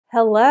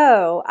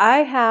Hello, I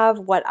have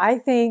what I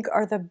think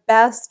are the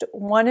best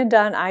one and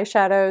done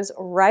eyeshadows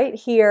right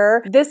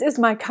here. This is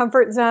my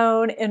comfort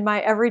zone in my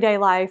everyday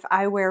life.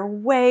 I wear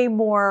way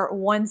more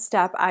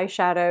one-step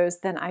eyeshadows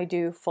than I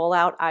do full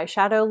out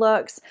eyeshadow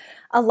looks.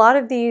 A lot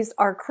of these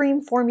are cream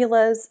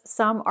formulas,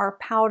 some are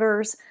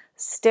powders,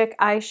 stick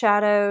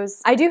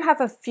eyeshadows. I do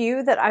have a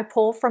few that I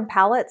pull from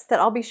palettes that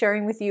I'll be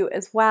sharing with you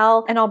as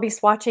well, and I'll be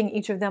swatching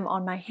each of them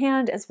on my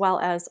hand as well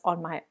as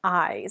on my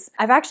eyes.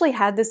 I've actually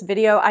had this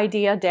video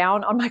idea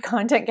down on my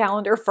content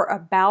calendar for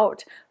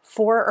about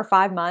 4 or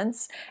 5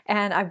 months,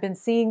 and I've been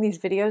seeing these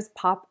videos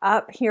pop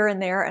up here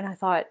and there, and I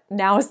thought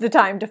now is the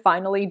time to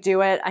finally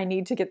do it. I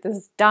need to get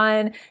this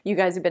done. You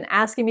guys have been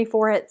asking me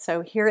for it,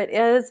 so here it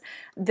is.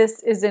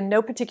 This is in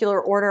no particular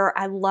order.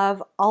 I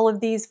love all of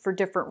these for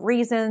different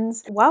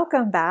reasons.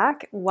 Welcome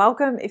back.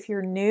 Welcome if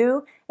you're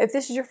new. If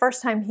this is your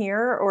first time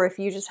here, or if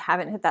you just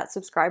haven't hit that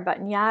subscribe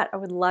button yet, I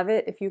would love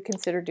it if you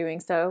consider doing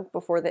so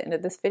before the end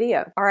of this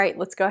video. All right,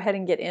 let's go ahead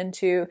and get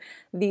into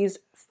these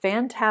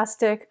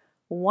fantastic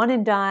one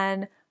and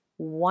done,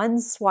 one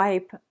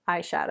swipe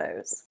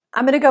eyeshadows.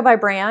 I'm going to go by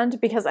brand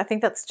because I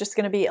think that's just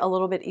going to be a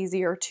little bit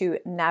easier to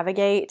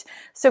navigate.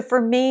 So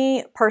for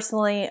me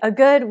personally, a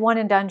good one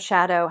and done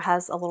shadow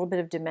has a little bit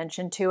of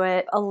dimension to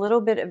it, a little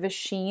bit of a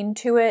sheen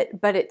to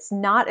it, but it's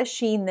not a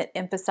sheen that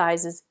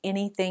emphasizes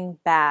anything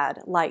bad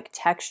like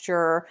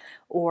texture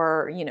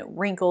or,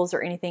 wrinkles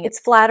or anything. It's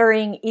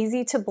flattering,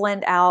 easy to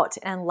blend out,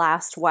 and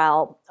last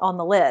well on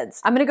the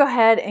lids. I'm going to go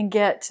ahead and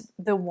get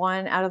the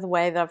one out of the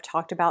way that I've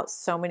talked about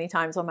so many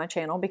times on my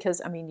channel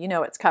because, you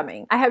know it's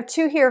coming. I have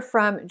two here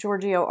from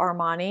Giorgio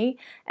Armani,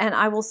 and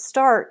I will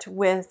start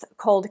with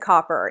Cold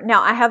Copper.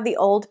 Now, I have the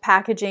old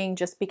packaging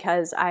just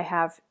because I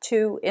have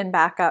two in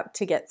backup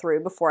to get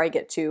through before I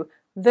get to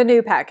the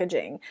new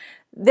packaging.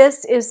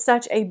 This is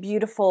such a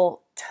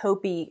beautiful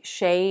taupey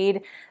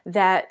shade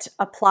that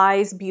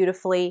applies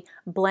beautifully,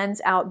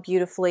 blends out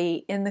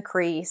beautifully in the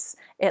crease.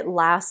 It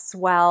lasts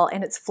well,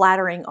 and it's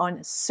flattering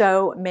on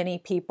so many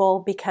people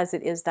because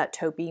it is that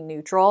taupey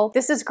neutral.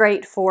 This is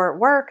great for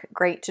work,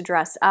 great to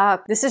dress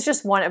up. This is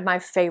just one of my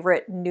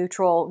favorite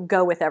neutral,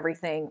 go with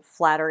everything,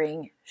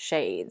 flattering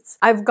shades.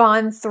 I've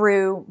gone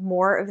through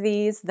more of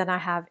these than I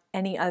have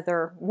any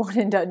other one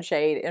and done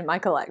shade in my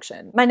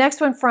collection. My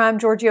next one from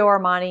Giorgio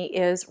Armani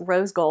is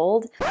Rose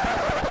Gold.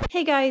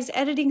 Hey guys,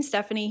 Editing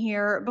Stephanie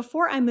here.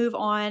 Before I move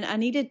on, I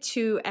needed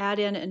to add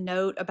in a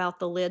note about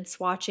the lid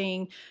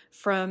swatching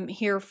from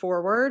here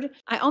forward.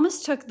 I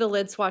almost took the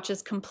lid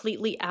swatches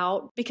completely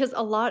out because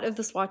a lot of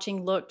the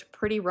swatching looked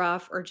pretty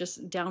rough or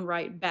just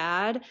downright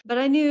bad, but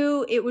I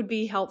knew it would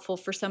be helpful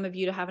for some of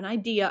you to have an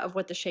idea of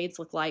what the shades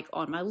look like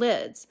on my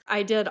lids.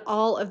 I did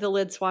all of the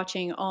lid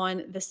swatching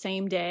on the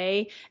same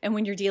day, and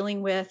when you're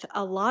dealing with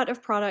a lot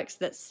of products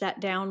that set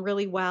down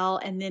really well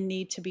and then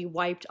need to be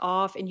wiped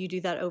off, and you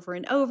do that over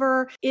and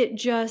over, it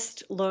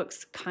just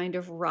looks kind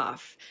of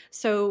rough.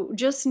 So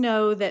just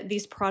know that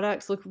these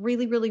products look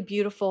really, really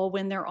beautiful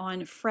when they're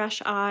on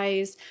fresh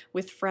eyes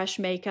with fresh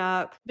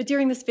makeup. But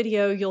during this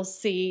video, you'll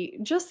see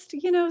just,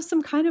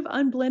 some kind of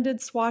unblended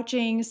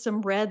swatching,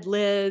 some red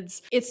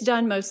lids. It's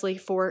done mostly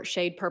for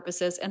shade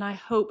purposes, and I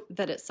hope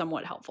that it's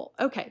somewhat helpful.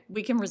 Okay,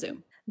 we can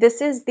resume.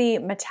 This is the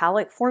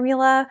metallic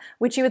formula,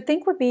 which you would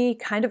think would be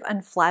kind of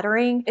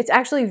unflattering. It's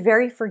actually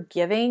very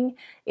forgiving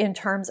in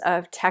terms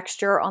of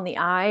texture on the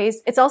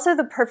eyes. It's also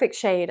the perfect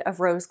shade of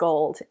rose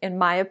gold, in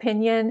my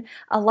opinion.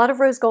 A lot of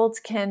rose golds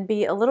can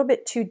be a little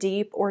bit too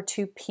deep or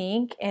too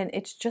pink, and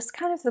it's just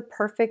kind of the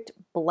perfect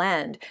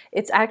blend.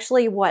 It's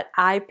actually what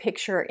I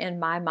picture in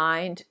my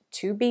mind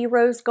to be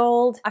rose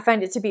gold. I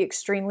find it to be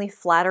extremely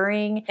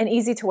flattering and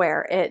easy to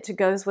wear. It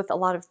goes with a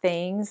lot of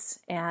things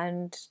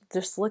and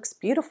just looks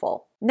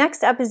beautiful.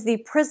 Next up is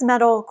the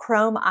Prismetal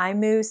Chrome Eye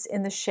Mousse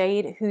in the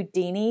shade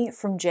Houdini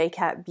from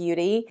JCat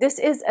Beauty. This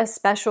is a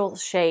special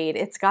shade.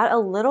 It's got a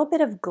little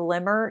bit of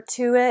glimmer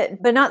to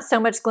it, but not so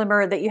much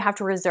glimmer that you have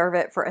to reserve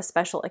it for a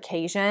special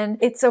occasion.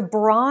 It's a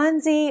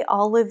bronzy,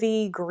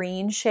 olivey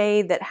green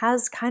shade that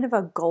has kind of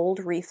a gold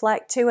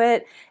reflect to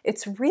it.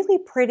 It's really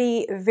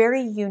pretty,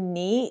 very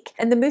unique,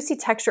 and the moussey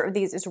texture of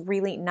these is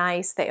really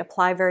nice. They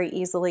apply very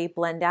easily,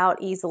 blend out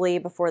easily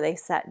before they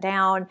set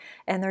down,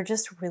 and they're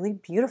just really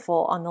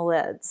beautiful on the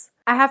lid.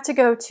 I have to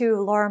go to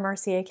Laura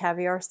Mercier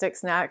Caviar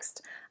Sticks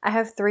next. I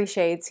have 3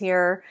 shades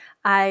here.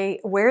 I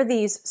wear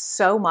these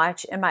so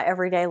much in my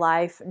everyday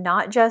life,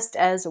 not just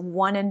as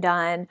one and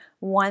done,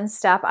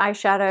 one-step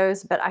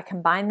eyeshadows, but I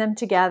combine them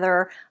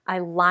together. I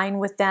line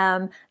with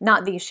them,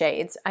 not these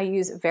shades. I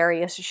use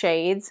various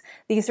shades.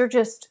 These are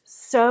just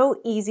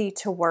so easy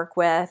to work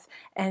with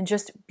and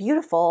just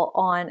beautiful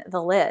on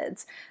the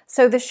lids.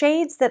 So the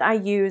shades that I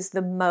use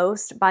the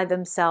most by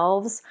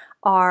themselves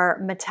are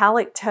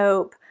Metallic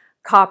Taupe,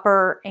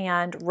 Copper,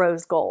 and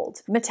Rose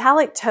Gold.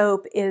 Metallic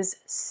Taupe is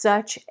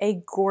such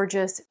a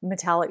gorgeous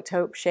metallic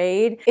taupe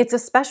shade. It's a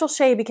special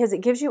shade because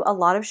it gives you a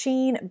lot of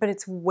sheen, but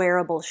it's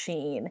wearable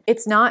sheen.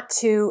 It's not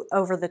too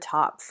over the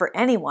top for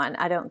anyone,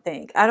 I don't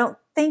think. I don't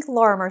think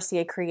Laura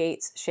Mercier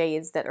creates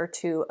shades that are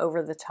too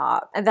over the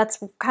top. And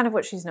that's kind of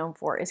what she's known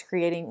for, is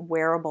creating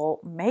wearable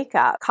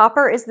makeup.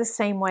 Copper is the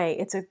same way.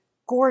 It's a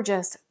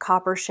gorgeous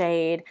copper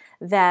shade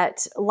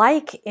that,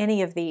 like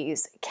any of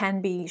these,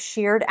 can be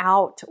sheared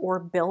out or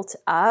built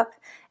up,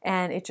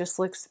 and it just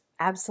looks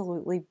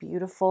absolutely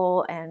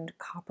beautiful and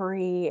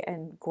coppery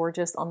and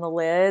gorgeous on the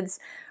lids.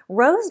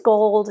 Rose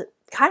gold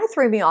kind of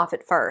threw me off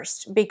at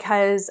first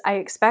because I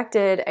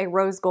expected a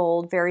rose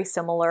gold very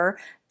similar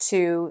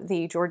to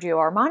the Giorgio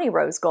Armani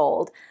rose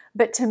gold.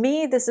 But to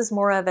me, this is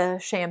more of a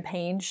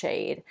champagne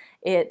shade.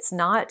 It's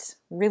not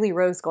really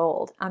rose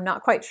gold. I'm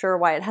not quite sure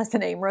why it has the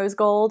name rose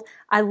gold.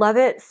 I love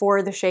it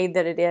for the shade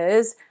that it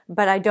is,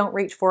 but I don't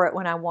reach for it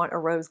when I want a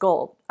rose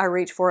gold. I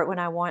reach for it when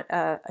I want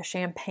a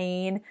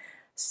champagne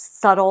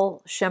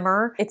subtle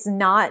shimmer. It's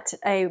not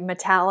a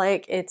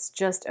metallic, it's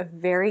just a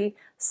very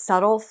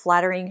subtle,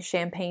 flattering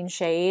champagne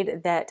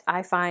shade that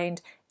I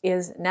find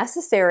is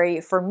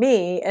necessary for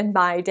me in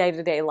my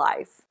day-to-day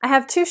life. I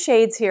have two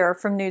shades here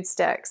from Nude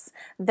Sticks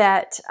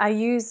that I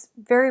use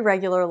very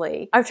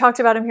regularly. I've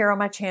talked about them here on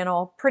my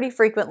channel pretty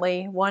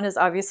frequently. One is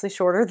obviously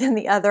shorter than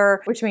the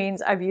other, which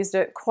means I've used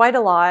it quite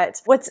a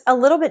lot. What's a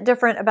little bit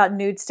different about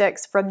Nude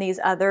Sticks from these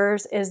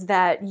others is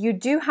that you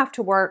do have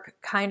to work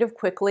kind of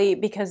quickly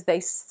because they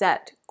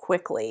set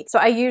quickly. So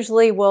I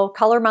usually will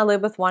color my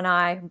lid with one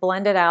eye,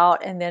 blend it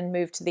out, and then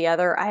move to the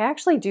other. I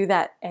actually do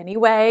that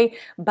anyway,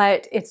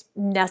 but it's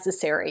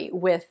necessary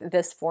with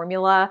this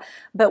formula.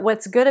 But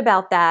what's good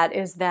about that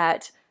is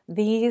that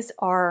these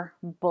are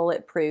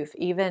bulletproof,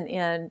 even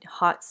in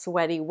hot,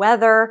 sweaty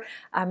weather.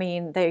 I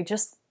mean, they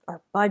just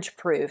are budge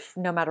proof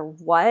no matter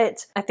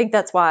what. I think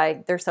that's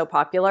why they're so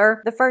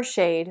popular. The first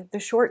shade, the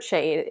short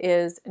shade,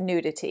 is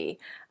Nudity.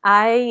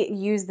 I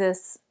use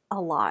this a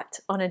lot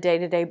on a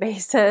day-to-day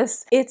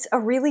basis. It's a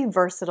really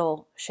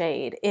versatile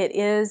shade. It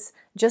is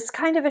just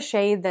kind of a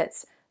shade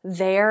that's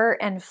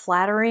there and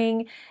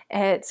flattering.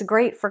 It's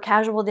great for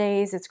casual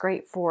days. It's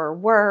great for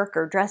work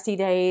or dressy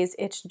days.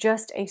 It's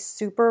just a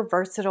super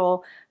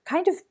versatile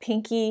kind of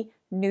pinky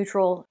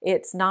neutral.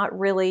 It's not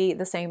really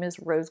the same as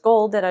rose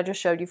gold that I just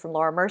showed you from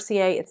Laura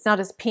Mercier. It's not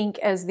as pink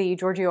as the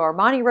Giorgio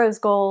Armani rose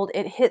gold.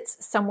 It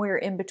hits somewhere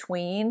in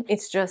between.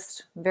 It's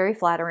just very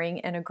flattering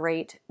and a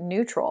great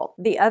neutral.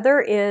 The other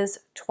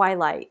is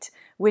Twilight,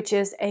 which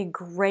is a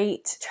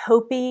great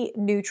taupey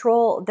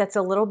neutral that's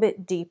a little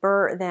bit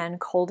deeper than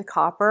Cold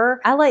Copper.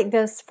 I like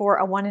this for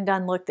a one and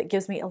done look that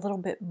gives me a little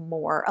bit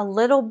more, a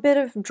little bit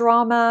of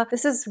drama.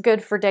 This is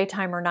good for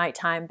daytime or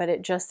nighttime, but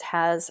it just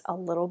has a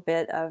little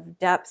bit of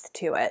depth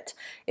to it.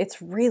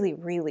 It's really,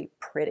 really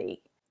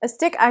pretty. A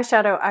stick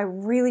eyeshadow I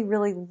really,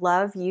 really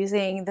love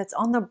using that's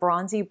on the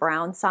bronzy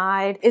brown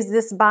side is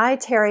this by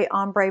Terry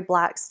Ombre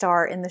Black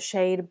Star in the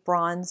shade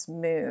Bronze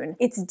Moon.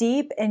 It's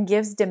deep and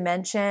gives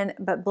dimension,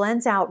 but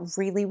blends out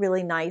really,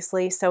 really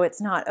nicely, so it's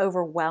not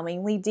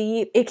overwhelmingly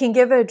deep. It can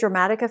give a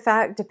dramatic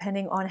effect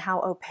depending on how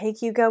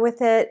opaque you go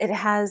with it. It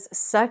has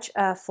such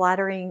a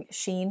flattering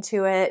sheen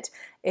to it.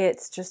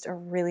 It's just a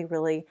really,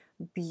 really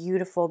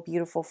beautiful,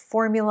 beautiful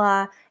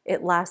formula.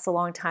 It lasts a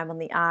long time on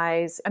the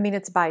eyes. I mean,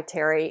 it's by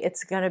Terry.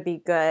 It's gonna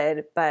be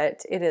good,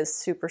 but it is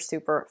super,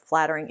 super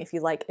flattering if you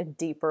like a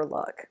deeper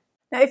look.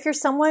 Now, if you're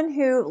someone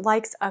who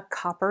likes a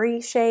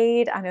coppery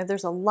shade, I know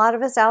there's a lot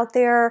of us out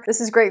there. This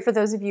is great for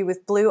those of you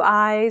with blue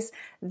eyes.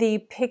 The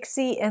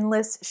Pixie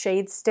Endless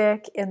Shade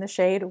Stick in the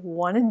shade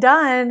One and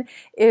Done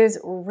is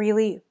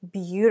really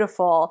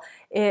beautiful.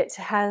 It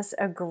has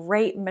a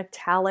great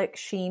metallic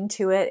sheen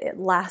to it. It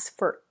lasts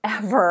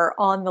forever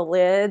on the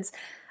lids.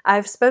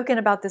 I've spoken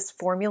about this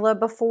formula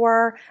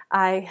before.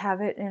 I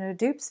have it in a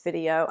dupes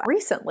video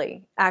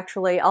recently,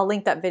 actually. I'll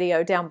link that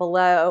video down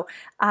below.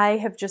 I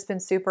have just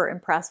been super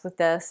impressed with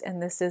this, and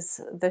this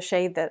is the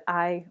shade that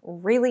I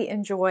really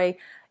enjoy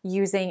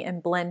using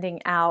and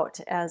blending out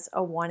as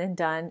a one and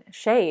done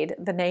shade.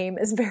 The name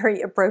is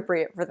very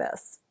appropriate for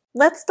this.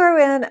 Let's throw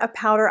in a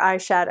powder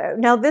eyeshadow.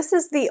 Now, this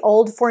is the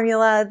old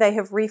formula. They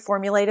have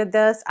reformulated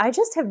this. I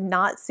just have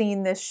not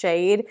seen this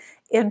shade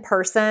in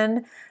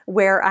person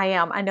where I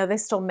am. I know they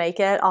still make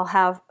it. I'll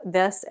have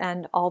this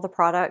and all the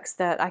products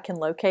that I can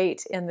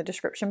locate in the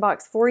description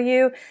box for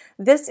you.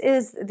 This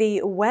is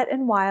the Wet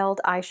n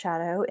Wild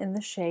eyeshadow in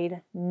the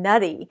shade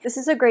Nutty. This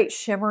is a great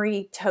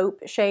shimmery taupe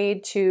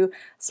shade to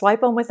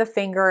swipe on with a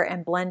finger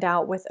and blend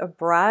out with a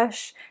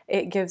brush.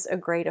 It gives a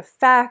great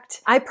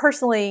effect. I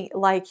personally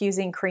like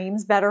using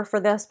creams better for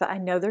this, but I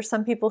know there's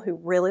some people who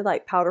really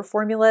like powder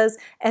formulas,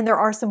 and there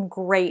are some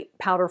great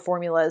powder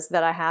formulas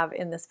that I have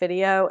in this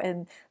video,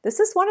 and this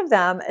is one of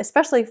them,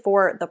 especially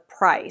for the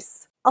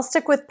price. I'll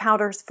stick with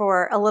powders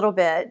for a little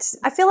bit.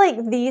 I feel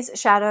like these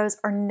shadows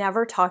are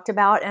never talked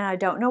about, and I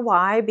don't know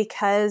why,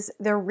 because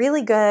they're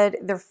really good.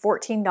 They're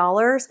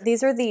 $14.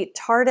 These are the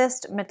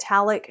Tartist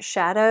Metallic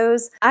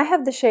Shadows. I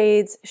have the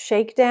shades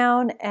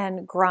Shakedown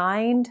and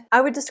Grind. I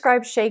would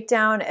describe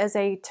Shakedown as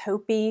a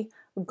taupey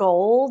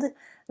gold.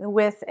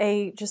 with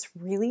a just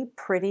really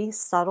pretty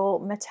subtle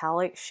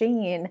metallic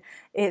sheen.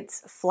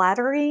 It's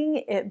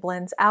flattering, it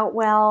blends out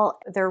well,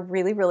 they're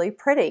really, really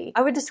pretty.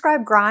 I would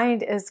describe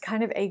Grind as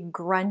kind of a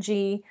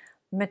grungy,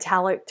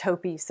 metallic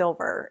taupey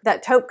silver.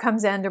 That taupe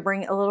comes in to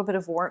bring a little bit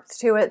of warmth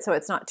to it so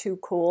it's not too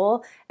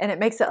cool, and it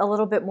makes it a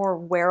little bit more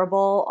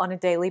wearable on a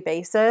daily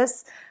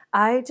basis.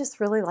 I just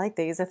really like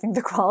these. I think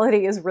the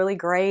quality is really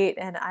great,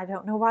 and I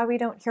don't know why we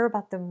don't hear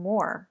about them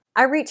more.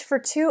 I reached for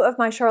two of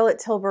my Charlotte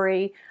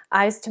Tilbury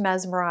Eyes to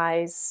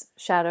Mesmerize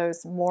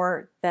shadows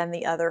more than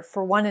the other,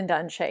 for one and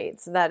done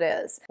shades, that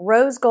is.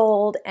 Rose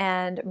Gold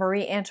and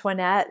Marie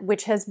Antoinette,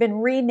 which has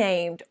been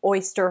renamed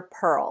Oyster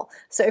Pearl.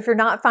 So if you're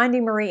not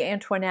finding Marie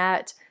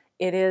Antoinette,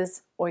 it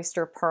is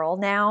Oyster Pearl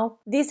now.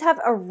 These have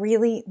a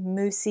really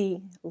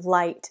moussey,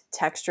 light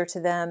texture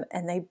to them,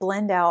 and they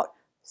blend out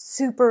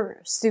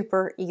super,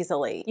 super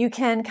easily. You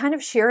can kind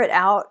of sheer it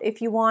out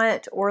if you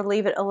want, or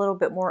leave it a little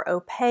bit more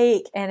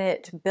opaque, and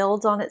it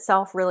builds on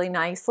itself really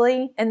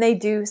nicely. And they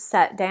do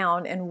set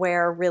down and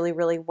wear really,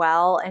 really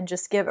well and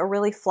just give a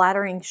really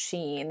flattering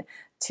sheen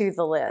to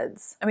the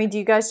lids. I mean, do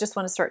you guys just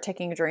want to start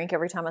taking a drink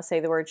every time I say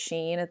the word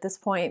sheen at this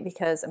point?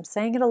 Because I'm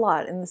saying it a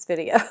lot in this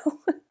video.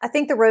 I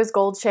think the Rose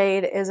Gold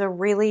shade is a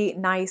really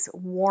nice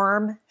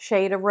warm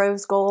shade of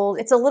rose gold.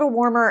 It's a little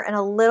warmer and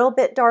a little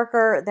bit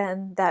darker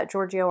than that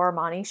Giorgio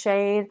Armani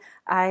shade.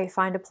 I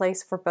find a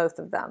place for both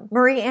of them.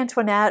 Marie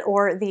Antoinette,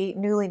 or the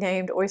newly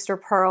named Oyster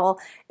Pearl,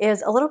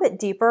 is a little bit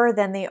deeper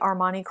than the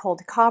Armani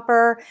Cold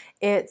Copper.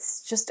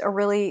 It's just a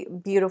really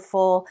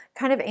beautiful,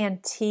 kind of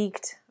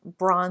antiqued,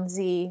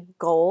 bronzy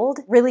gold,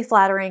 really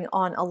flattering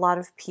on a lot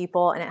of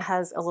people, and it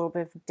has a little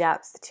bit of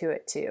depth to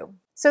it too.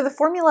 So the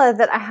formula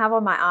that I have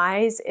on my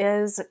eyes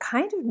is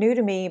kind of new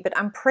to me, but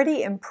I'm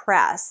pretty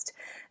impressed.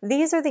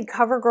 These are the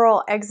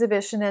CoverGirl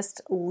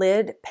Exhibitionist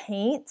Lid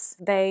Paints.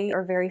 They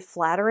are very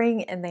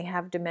flattering and they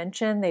have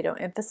dimension. They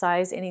don't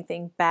emphasize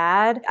anything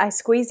bad. I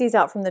squeeze these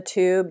out from the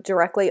tube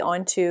directly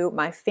onto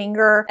my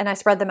finger, and I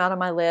spread them out on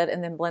my lid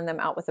and then blend them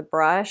out with a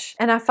brush.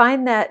 And I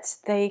find that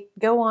they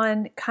go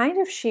on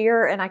kind of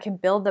sheer, and I can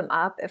build them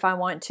up if I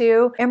want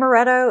to.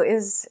 Amaretto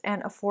is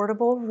an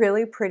affordable,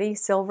 really pretty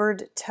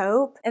silvered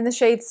taupe, and the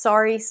shade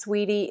Sorry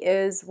Sweetie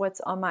is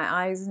what's on my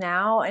eyes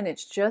now, and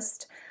it's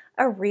just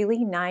a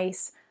really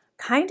nice,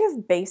 kind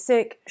of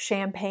basic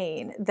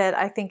champagne that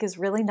I think is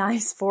really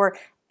nice for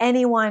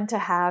anyone to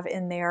have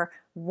in their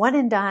one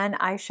and done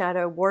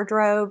eyeshadow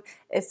wardrobe.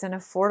 It's an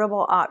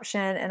affordable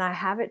option, and I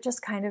have it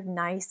just kind of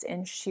nice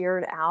and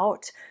sheared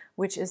out,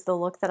 which is the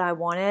look that I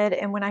wanted.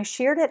 And when I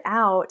sheared it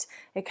out,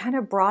 it kind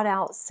of brought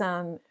out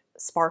some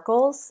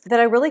sparkles that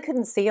I really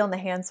couldn't see on the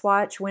hand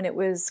swatch when it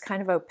was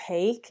kind of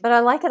opaque, but I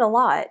like it a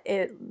lot.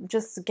 It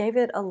just gave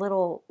it a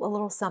little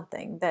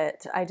something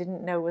that I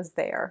didn't know was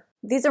there.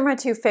 These are my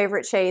two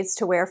favorite shades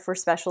to wear for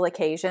special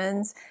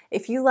occasions.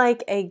 If you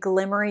like a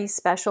glimmery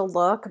special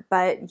look,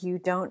 but you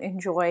don't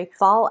enjoy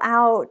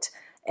fallout,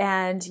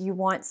 and you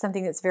want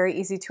something that's very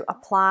easy to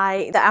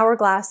apply, the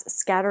Hourglass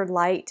Scattered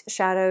Light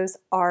shadows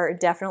are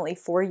definitely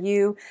for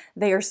you.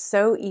 They are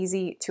so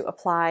easy to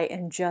apply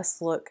and just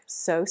look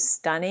so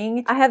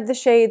stunning. I have the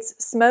shades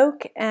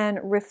Smoke and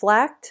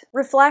Reflect.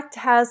 Reflect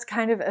has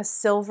kind of a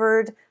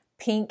silvered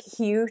pink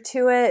hue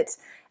to it.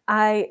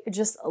 I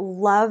just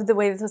love the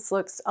way this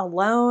looks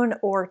alone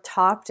or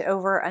topped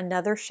over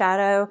another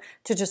shadow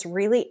to just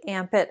really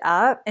amp it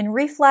up. And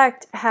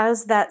Reflect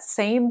has that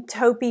same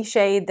taupey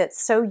shade that's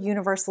so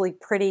universally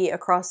pretty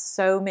across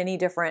so many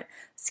different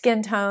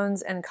skin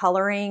tones and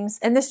colorings.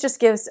 And this just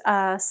gives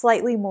a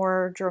slightly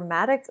more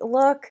dramatic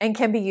look and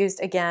can be used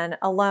again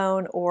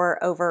alone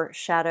or over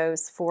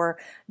shadows for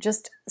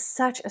just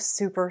such a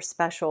super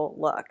special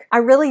look. I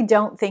really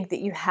don't think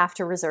that you have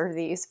to reserve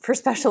these for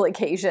special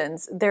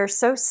occasions. They're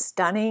so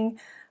stunning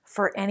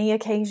for any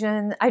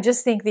occasion. I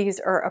just think these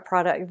are a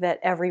product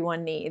that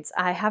everyone needs.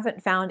 I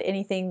haven't found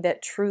anything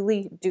that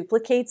truly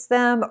duplicates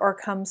them or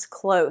comes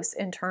close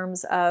in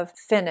terms of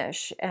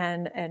finish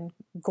and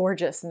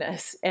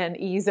gorgeousness and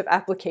ease of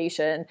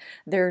application.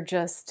 They're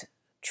just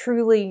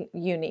truly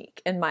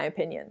unique in my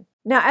opinion.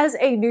 Now, as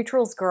a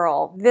neutrals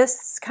girl,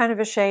 this kind of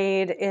a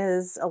shade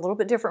is a little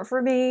bit different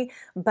for me,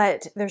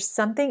 but there's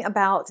something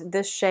about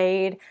this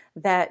shade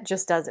that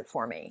just does it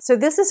for me. So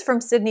this is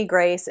from Sydney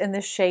Grace, and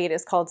this shade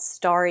is called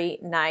Starry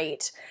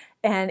Night,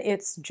 and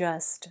it's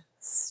just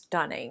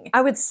stunning.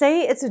 I would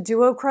say it's a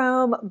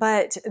duochrome,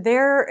 but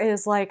there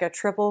is like a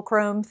triple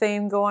chrome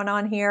theme going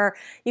on here.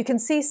 You can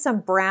see some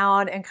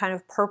brown and kind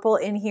of purple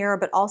in here,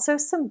 but also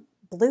some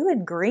blue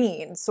and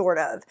green, sort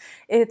of.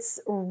 It's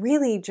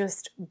really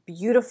just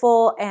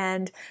beautiful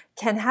and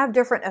can have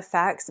different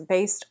effects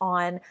based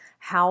on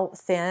how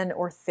thin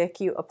or thick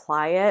you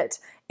apply it.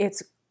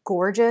 It's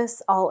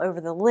gorgeous all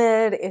over the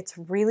lid. It's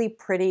really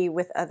pretty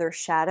with other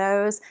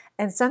shadows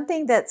and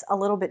something that's a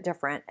little bit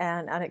different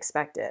and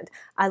unexpected.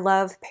 I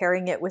love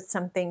pairing it with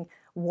something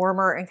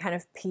warmer and kind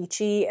of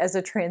peachy as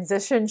a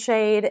transition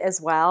shade as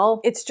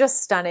well. It's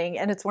just stunning,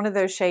 and it's one of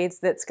those shades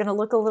that's going to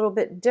look a little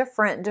bit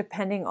different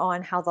depending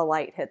on how the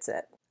light hits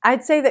it.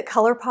 I'd say that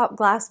ColourPop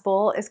Glass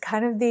Bull is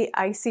kind of the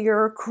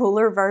icier,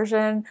 cooler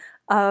version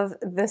of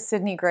the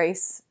Sydney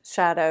Grace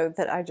shadow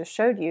that I just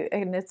showed you,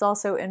 and it's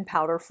also in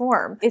powder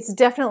form. It's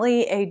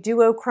definitely a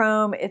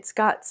duochrome. It's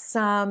got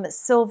some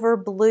silver,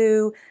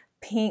 blue,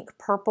 pink,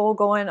 purple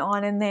going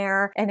on in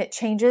there, and it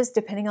changes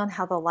depending on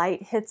how the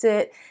light hits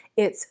it.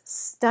 It's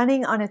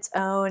stunning on its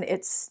own.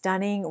 It's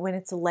stunning when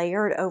it's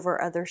layered over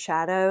other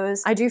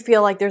shadows. I do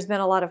feel like there's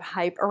been a lot of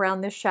hype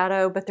around this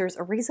shadow, but there's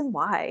a reason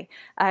why.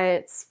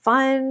 It's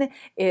fun,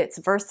 it's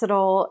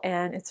versatile,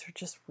 and it's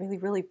just really,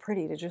 really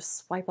pretty to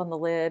just swipe on the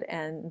lid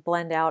and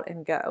blend out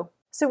and go.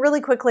 So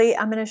really quickly,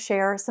 I'm going to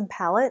share some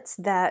palettes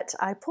that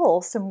I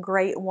pull some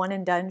great one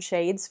and done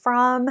shades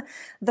from.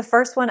 The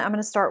first one I'm going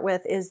to start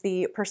with is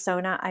the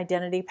Persona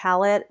Identity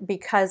palette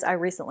because I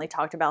recently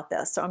talked about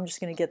this. So I'm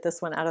just going to get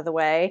this one out of the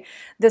way.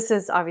 This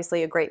is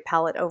obviously a great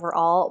palette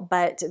overall,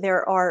 but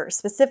there are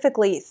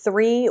specifically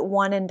 3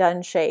 one and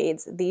done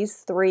shades. These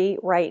 3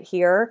 right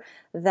here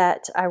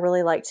that I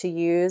really like to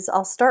use.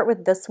 I'll start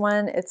with this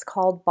one. It's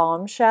called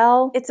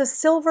Bombshell. It's a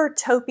silver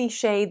taupey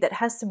shade that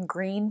has some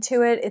green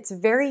to it. It's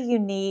very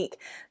unique.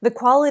 The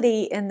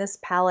quality in this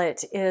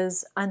palette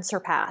is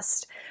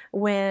unsurpassed.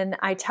 When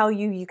I tell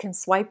you, you can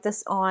swipe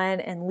this on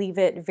and leave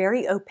it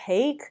very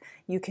opaque.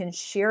 You can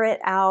sheer it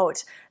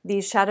out.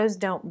 These shadows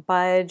don't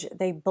budge.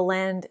 They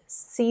blend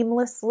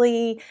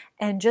seamlessly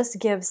and just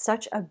give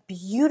such a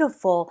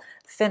beautiful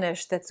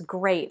finish that's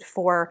great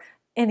for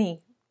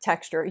any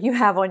texture you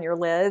have on your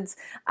lids.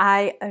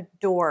 I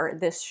adore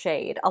this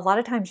shade. A lot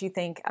of times you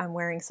think I'm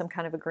wearing some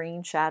kind of a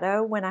green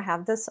shadow when I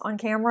have this on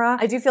camera.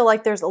 I do feel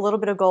like there's a little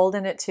bit of gold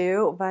in it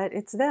too, but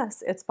it's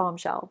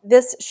Bombshell.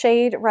 This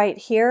shade right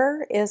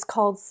here is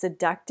called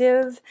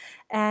Seductive,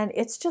 and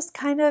it's just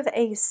kind of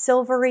a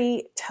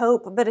silvery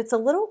taupe, but it's a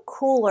little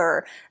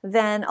cooler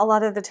than a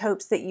lot of the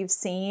taupes that you've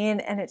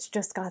seen, and it's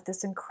just got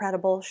this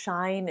incredible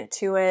shine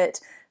to it.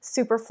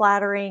 Super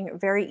flattering,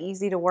 very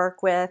easy to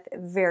work with,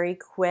 very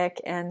quick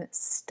and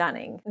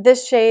stunning.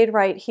 This shade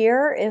right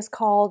here is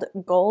called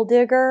Gold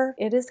Digger.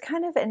 It is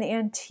kind of an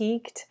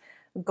antiqued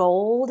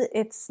gold.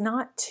 It's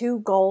not too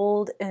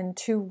gold and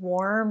too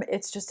warm.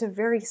 It's just a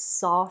very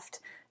soft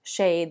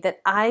shade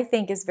that I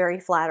think is very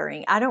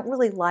flattering. I don't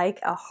really like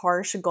a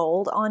harsh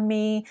gold on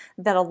me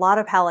that a lot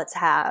of palettes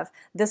have.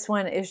 This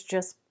one is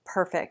just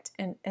perfect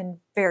and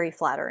very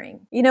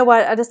flattering. You know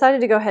what? I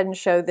decided to go ahead and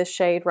show this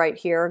shade right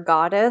here,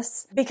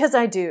 Goddess, because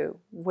I do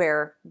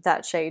wear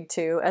that shade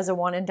too as a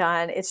one and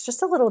done. It's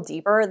just a little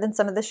deeper than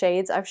some of the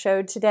shades I've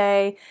showed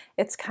today.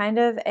 It's kind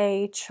of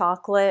a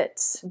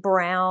chocolate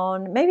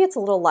brown, maybe it's a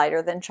little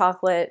lighter than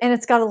chocolate, and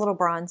it's got a little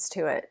bronze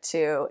to it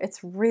too.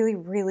 It's really,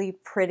 really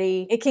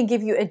pretty. It can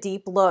give you a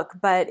deep look,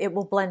 but it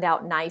will blend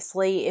out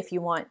nicely if you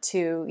want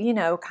to, you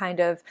know, kind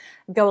of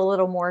go a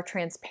little more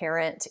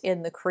transparent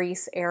in the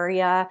crease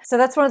area. So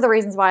that's one of the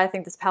reasons why I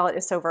think this palette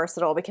is so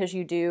versatile, because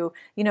you do,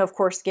 you know, of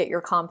course, get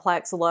your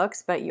complex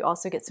looks, but you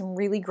also get some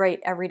really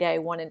great everyday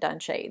one and done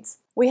shades.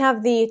 We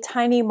have the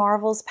Tiny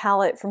Marvels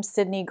palette from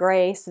Sydney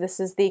Grace. This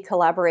is the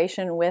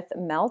collaboration with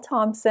Mel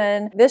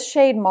Thompson. This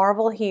shade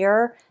Marvel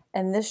here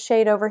and this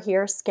shade over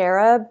here,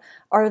 Scarab,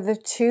 are the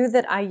 2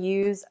 that I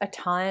use a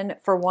ton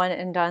for one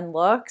and done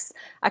looks.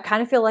 I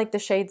kind of feel like the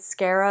shade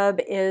Scarab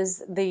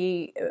is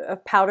the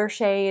powder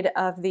shade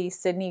of the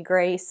Sydney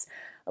Grace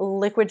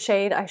liquid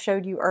shade I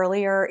showed you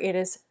earlier. It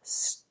is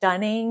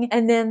stunning.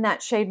 And then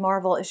that shade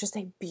Marvel is just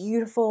a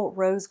beautiful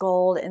rose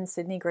gold, and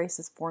Sydney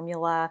Grace's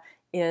formula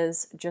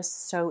is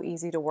just so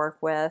easy to work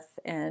with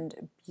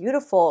and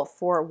beautiful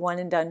for one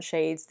and done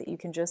shades that you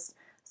can just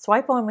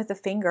swipe on with a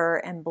finger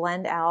and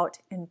blend out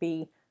and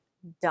be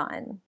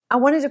done. I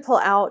wanted to pull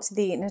out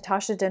the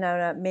Natasha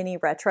Denona Mini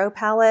Retro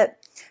palette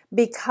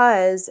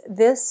because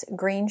this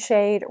green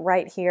shade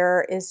right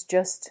here is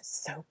just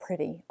so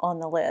pretty on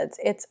the lids.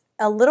 It's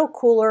a little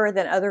cooler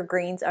than other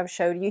greens I've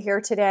showed you here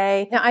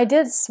today. Now I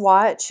did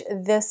swatch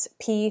this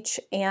peach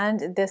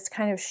and this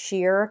kind of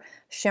sheer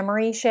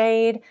shimmery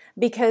shade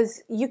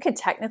because you could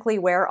technically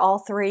wear all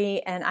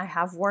 3, and I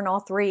have worn all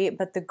 3,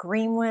 but the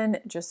green one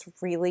just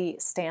really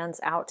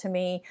stands out to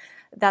me.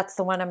 That's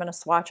the one I'm going to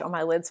swatch on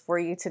my lids for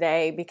you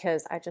today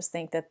because I just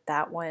think that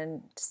that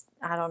one,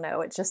 I don't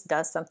know, it just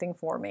does something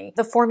for me.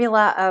 The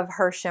formula of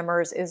her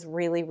shimmers is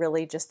really,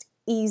 really just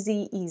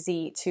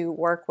easy to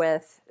work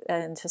with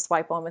and to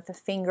swipe on with a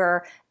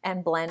finger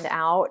and blend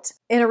out.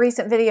 In a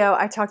recent video,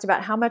 I talked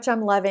about how much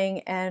I'm loving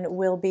and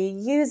will be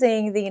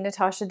using the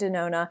Natasha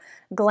Denona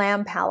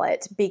Glam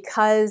palette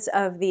because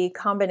of the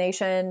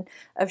combination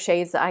of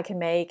shades that I can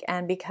make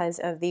and because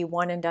of the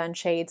one and done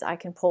shades I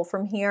can pull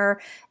from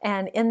here.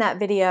 And in that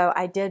video,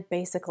 I did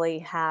basically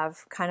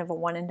have kind of a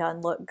one and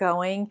done look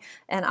going,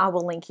 and I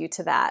will link you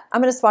to that.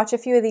 I'm going to swatch a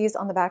few of these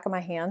on the back of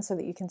my hand so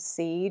that you can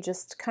see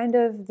just kind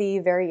of the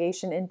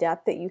variation in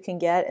depth that you can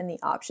get and the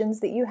options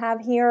that you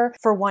have here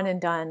for one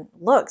and done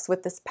looks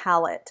with this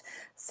palette.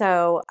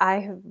 So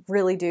I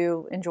really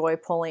do enjoy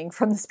pulling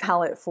from this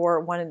palette for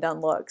one and done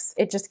looks.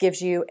 It just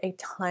gives you a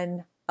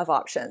ton of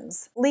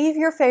options. Leave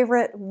your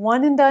favorite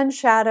one and done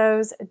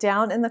shadows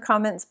down in the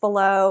comments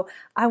below.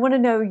 I want to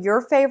know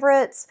your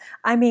favorites.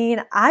 I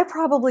mean, I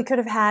probably could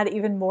have had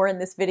even more in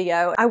this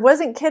video. I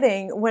wasn't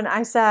kidding when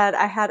I said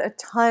I had a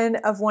ton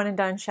of one and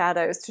done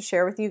shadows to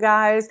share with you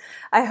guys.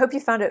 I hope you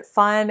found it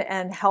fun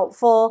and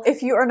helpful.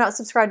 If you are not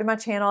subscribed to my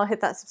channel,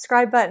 hit that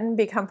subscribe button,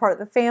 become part of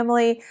the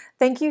family.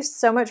 Thank you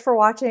so much for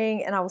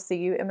watching, and I will see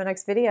you in my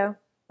next video.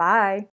 Bye.